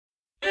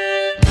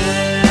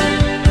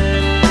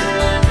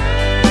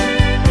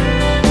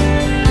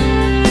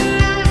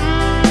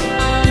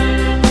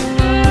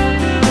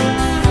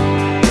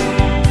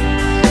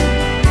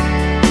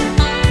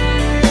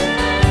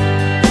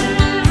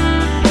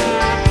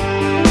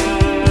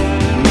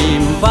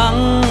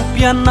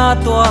lian na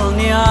tual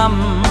niam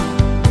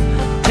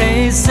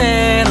thấy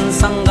sen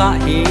sang ga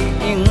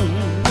ing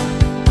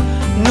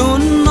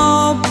nun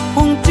nop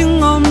hung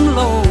ching om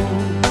lo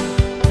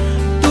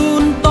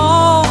tun to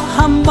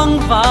ham bang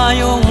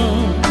vayong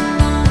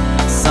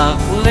sak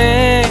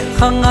le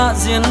khanga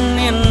zin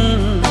in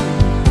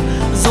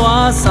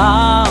zwa sa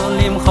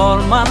lim khol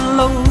man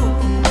lo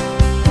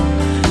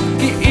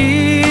ki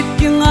it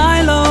ki ngai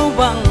lo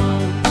bang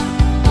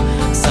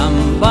sam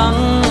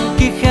bang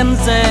ki khen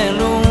ze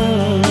lung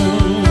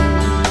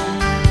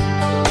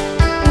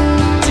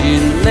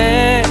tin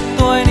le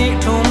tôi ni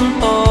thum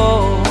to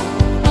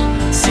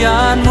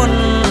sian mun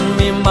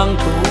mim bang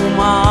thu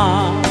ma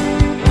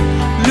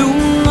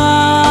lung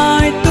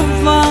ai tu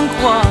vang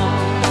qua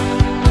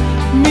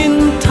min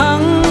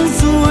thăng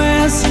zuê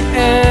si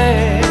e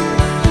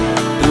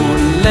tu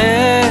le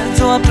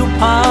cho tu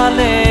pa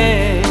le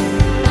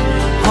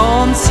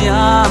hôm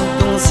siam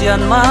tung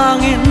sian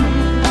mangin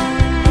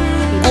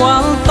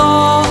qual to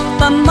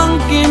tan bang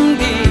kim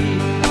đi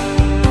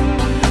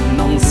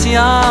nong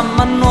siam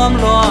man nuam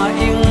lo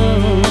ing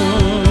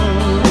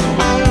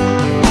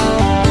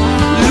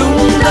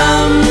lung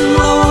dam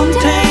lom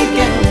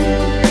taken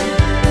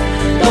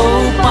to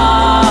pa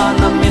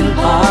na min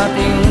pa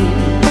ding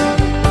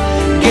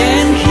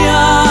gen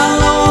hia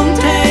lom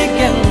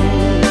taken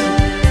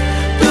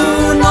tu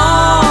no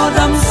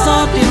dam so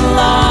tin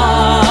la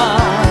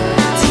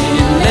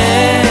tin le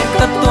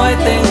ka toy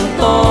teng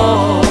to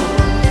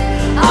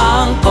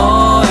ang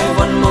coi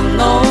vẫn mong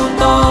nâu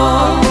to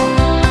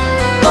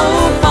to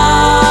pa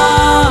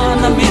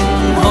na min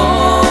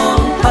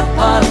hong phat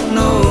phat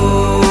nu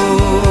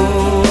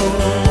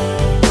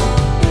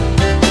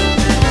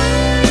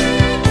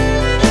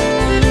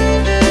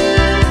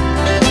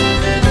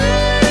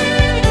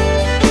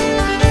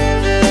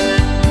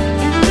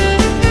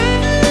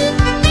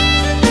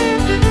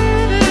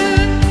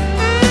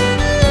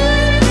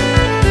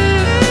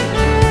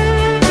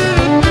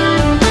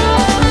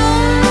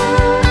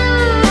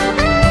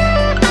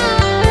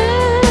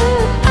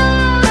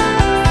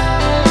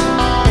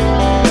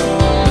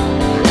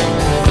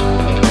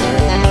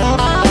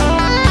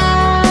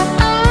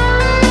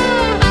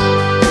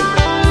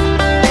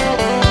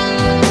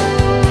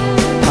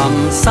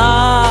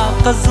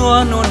ka zua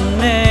nun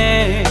ne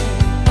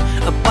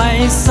pai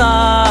sa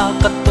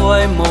ka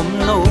toy mom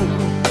no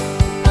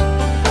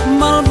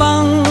mal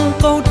bang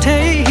ko the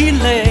hi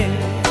le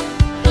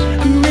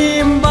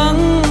mim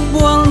bang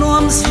buang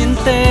nuam sin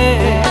te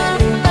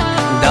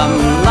dam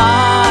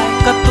lai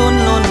ka tun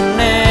nun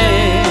ne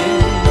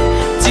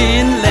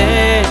chin le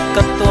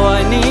ka toy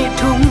ni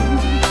thum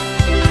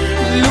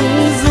lung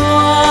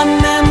zuan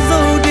nem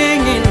zo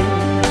ding in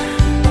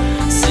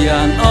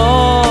sian o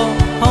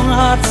hong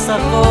hat sa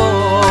ko